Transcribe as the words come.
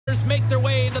Make their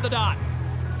way into the dot.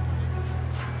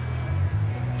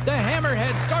 The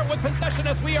Hammerheads start with possession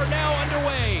as we are now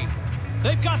underway.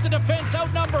 They've got the defense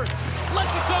outnumbered. Let's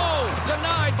it go!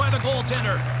 Denied by the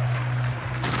goaltender.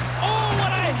 Oh,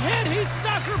 what a hit! He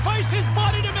sacrificed his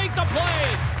body to make the play.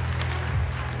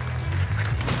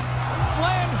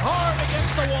 Slammed hard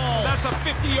against the wall. That's a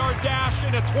 50-yard dash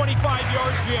in a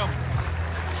 25-yard gym.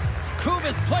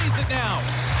 Kubas plays it now.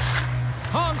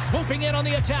 Hong swooping in on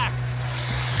the attack.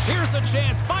 Here's a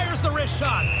chance, fires the wrist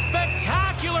shot.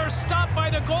 Spectacular stop by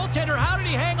the goaltender. How did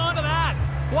he hang on to that?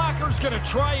 Blacker's going to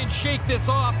try and shake this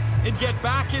off and get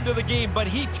back into the game, but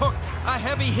he took a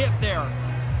heavy hit there.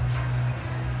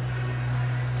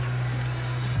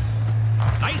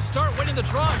 Nice start winning the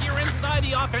draw here inside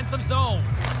the offensive zone.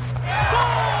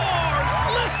 Scores!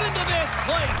 Listen to this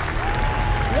place.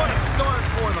 What a start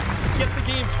for them. Get the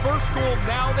game's first goal.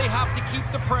 Now they have to keep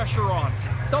the pressure on.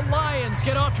 The Lions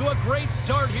get off to a great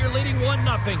start here, leading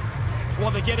 1-0.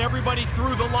 Well, they get everybody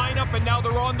through the lineup, and now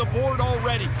they're on the board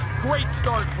already. Great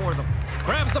start for them.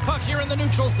 Grabs the puck here in the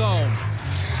neutral zone.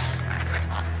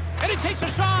 And he takes a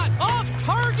shot off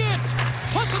target.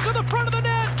 Puts it to the front of the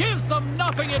net. Gives them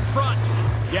nothing in front.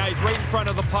 Yeah, he's right in front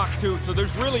of the puck, too, so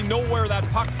there's really nowhere that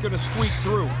puck's going to squeak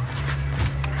through.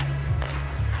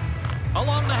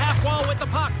 Along the half wall with the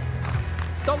puck.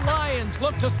 The Lions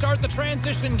look to start the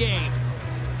transition game.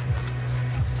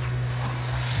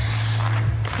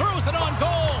 Throws it on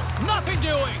goal. Nothing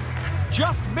doing.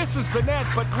 Just misses the net,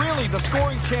 but really the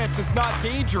scoring chance is not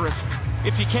dangerous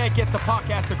if you can't get the puck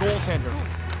at the goaltender.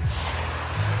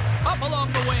 Up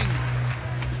along the wing.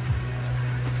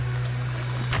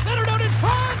 Centered out in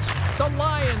front. The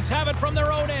Lions have it from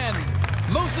their own end.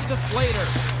 Moves it to Slater.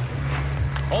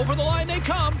 Over the line they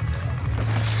come.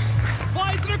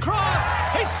 Slides it across.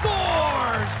 He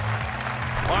scores.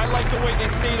 I like the way they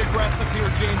stayed aggressive here,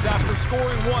 James. After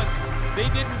scoring once, they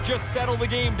didn't just settle the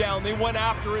game down. They went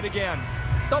after it again.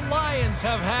 The Lions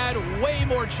have had way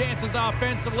more chances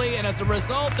offensively, and as a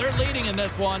result, they're leading in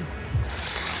this one.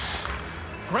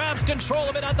 Grabs control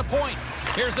of it at the point.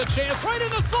 Here's a chance right in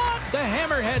the slot. The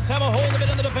Hammerheads have a hold of it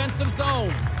in the defensive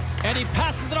zone. And he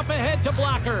passes it up ahead to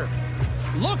Blacker.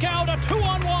 Look out, a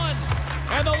 2-on-1.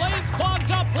 And the lane's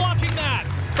clogged up blocking that.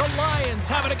 The Lions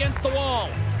have it against the wall.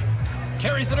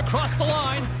 Carries it across the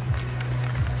line.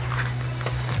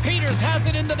 Peters has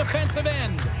it in the defensive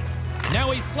end.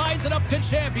 Now he slides it up to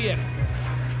Champion.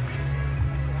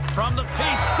 From the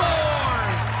he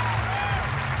scores!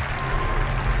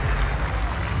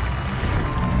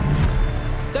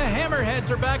 The Hammerheads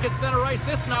are back at center ice.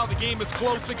 This now the game is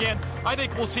close again. I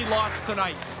think we'll see lots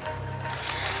tonight.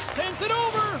 Sends it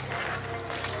over.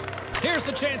 Here's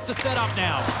a chance to set up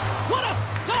now. What a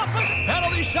stop!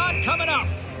 Penalty shot coming up.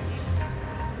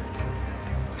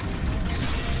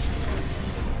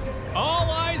 All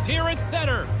eyes here at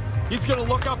center. He's going to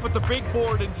look up at the big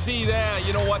board and see that,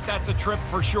 you know what, that's a trip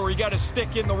for sure. He got his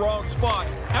stick in the wrong spot.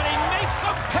 And he makes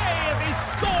some pay as he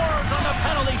scores on the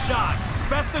penalty shot.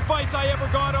 Best advice I ever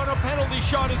got on a penalty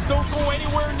shot is don't go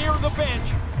anywhere near the bench.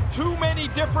 Too many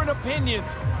different opinions.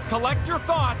 Collect your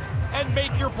thoughts and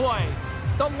make your play.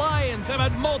 The Lions have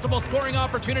had multiple scoring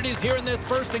opportunities here in this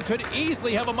first and could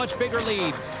easily have a much bigger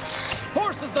lead.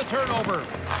 Forces the turnover.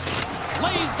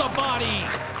 Lays the body.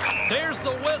 There's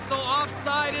the whistle.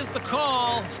 Offside is the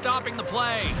call, stopping the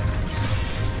play.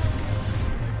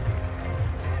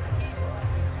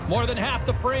 More than half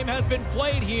the frame has been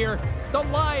played here. The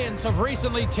Lions have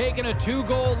recently taken a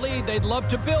 2-goal lead. They'd love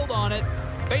to build on it.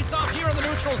 Face off here in the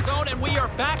neutral zone, and we are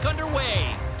back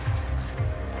underway.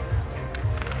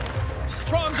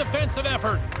 Strong defensive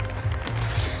effort.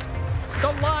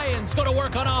 The Lions go to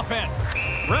work on offense.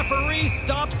 Referee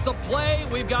stops the play.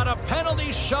 We've got a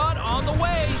penalty shot on the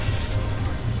way.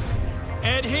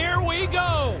 And here we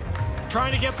go.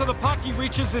 Trying to get to the puck, he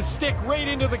reaches his stick right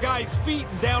into the guy's feet,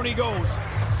 and down he goes.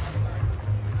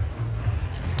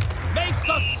 Makes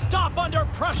the stop under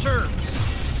pressure.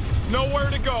 Nowhere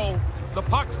to go. The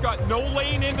puck's got no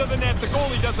lane into the net. The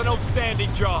goalie does an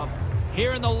outstanding job.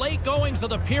 Here in the late goings of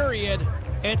the period,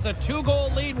 it's a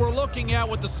 2-goal lead we're looking at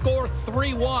with the score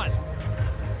 3-1.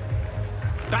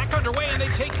 Back underway, and they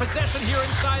take possession here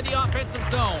inside the offensive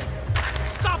zone.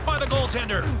 Stopped by the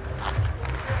goaltender.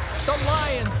 The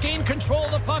Lions gain control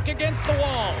of the puck against the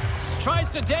wall. Tries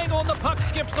to dangle, and the puck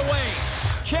skips away.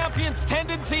 Champion's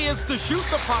tendency is to shoot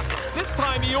the puck. This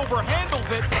time he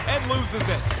overhandles it and loses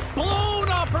it. Blown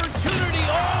opportunity.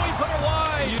 Oh, he put it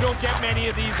wide. You don't get many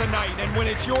of these a night, and when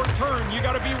it's your turn, you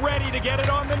got to be ready to get it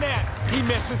on the net. He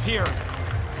misses here.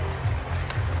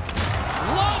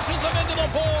 Launches him into the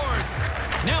boards.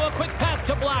 Now a quick pass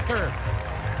to Blacker.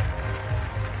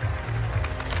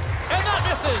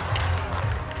 misses.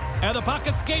 And the puck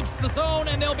escapes the zone,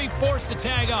 and they'll be forced to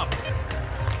tag up.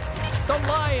 The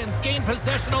Lions gain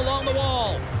possession along the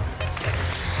wall.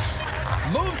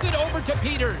 Moves it over to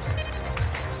Peters.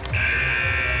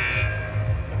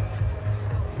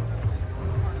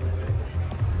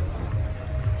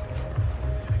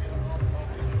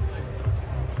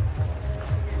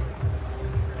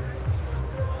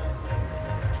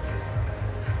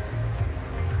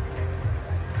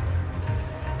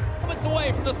 Moments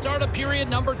away from the start of period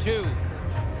number 2.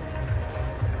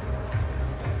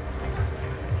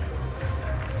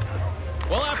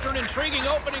 Well, after an intriguing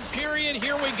opening period,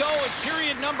 here we go. It's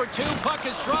period number 2. Puck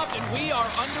is dropped, and we are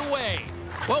underway.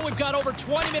 Well, we've got over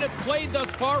 20 minutes played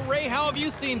thus far. Ray, how have you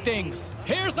seen things?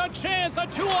 Here's a chance, a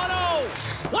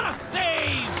 2-on-0. What a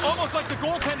save! Almost like the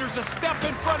goaltender's a step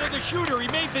in front of the shooter. He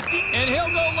made the deep. And he'll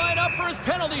go line up for his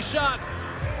penalty shot.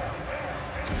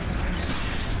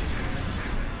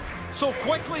 So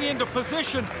quickly into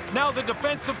position, now the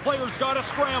defensive player's got to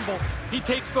scramble. He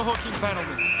takes the hooking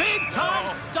penalty. Big time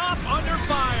stop under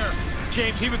fire.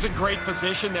 James, he was in great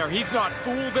position there. He's not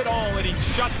fooled at all, and he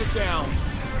shuts it down.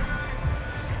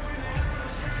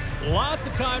 Lots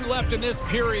of time left in this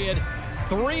period.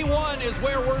 3-1 is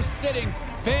where we're sitting.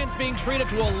 Fans being treated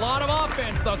to a lot of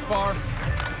offense thus far.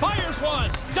 Fires one,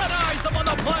 denies him on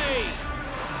the play.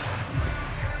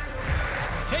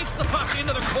 Takes the puck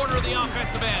into the corner of the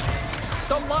offensive end.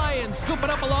 The Lions scoop it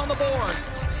up along the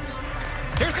boards.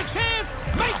 Here's a chance.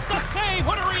 Makes the save.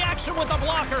 What a reaction with the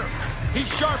blocker. He's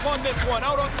sharp on this one.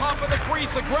 Out on top of the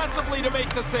crease aggressively to make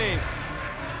the save.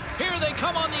 Here they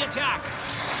come on the attack.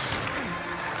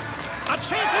 A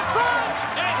chance in front.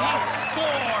 And he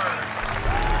scores.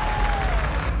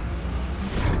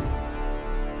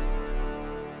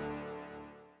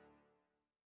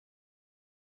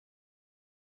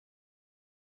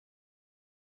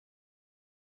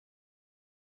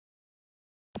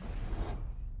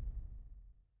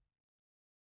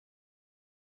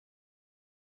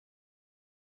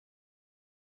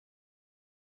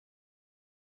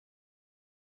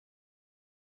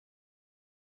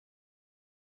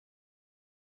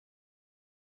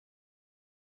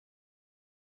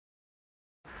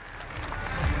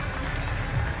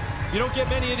 You don't get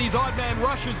many of these odd man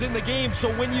rushes in the game,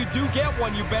 so when you do get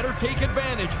one, you better take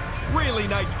advantage. Really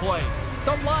nice play.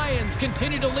 The Lions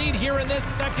continue to lead here in this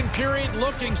second period,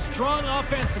 looking strong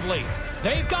offensively.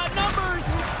 They've got numbers.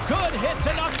 Good hit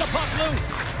to knock the puck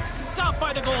loose. Stopped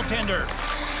by the goaltender.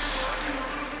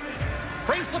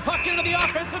 Brings the puck into the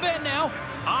offensive end now.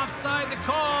 Offside the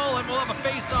call, and we'll have a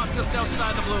face-off just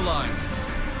outside the blue line.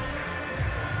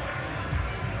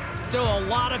 Still a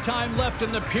lot of time left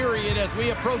in the period as we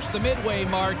approach the midway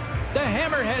mark. The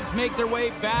Hammerheads make their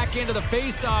way back into the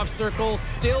face-off circle,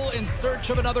 still in search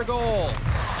of another goal.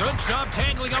 Good job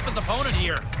tangling up his opponent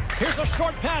here. Here's a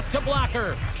short pass to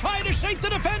Blacker. Trying to shake the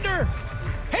defender.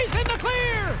 He's in the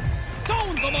clear.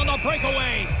 Stones him on the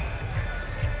breakaway.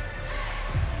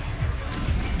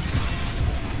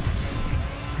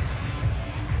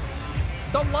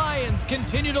 The Lions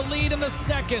continue to lead in the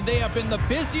second. They have been the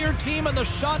busier team in the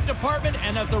shot department,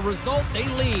 and as a result, they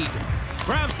lead.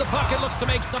 Grabs the puck and looks to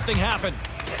make something happen.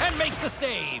 And makes the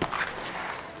save.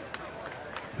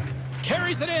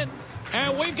 Carries it in.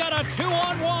 And we've got a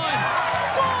 2-on-1.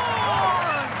 Score!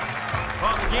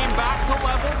 Well, the game back to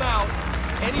level now.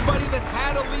 Anybody that's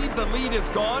had a lead, the lead is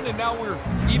gone, and now we're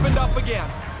evened up again.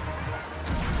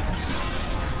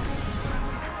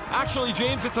 Actually,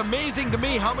 James, it's amazing to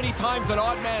me how many times an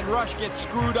odd man rush gets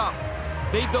screwed up.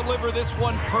 They deliver this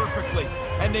one perfectly,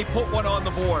 and they put one on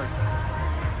the board.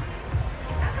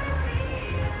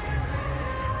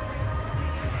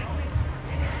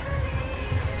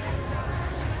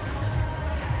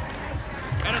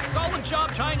 And a solid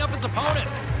job tying up his opponent.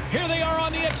 Here they are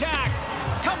on the attack.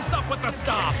 Comes up with the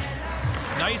stop.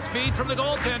 Nice feed from the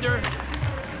goaltender.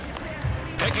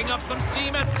 Picking up some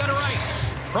steam at center ice.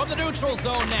 From the neutral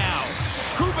zone now.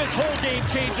 Kuba's whole game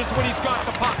changes when he's got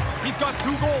the puck. He's got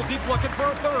 2 goals. He's looking for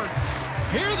a third.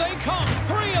 Here they come.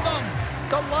 3 of them.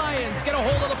 The Lions get a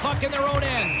hold of the puck in their own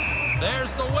end.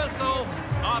 There's the whistle.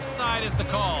 Offside is the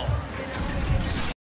call.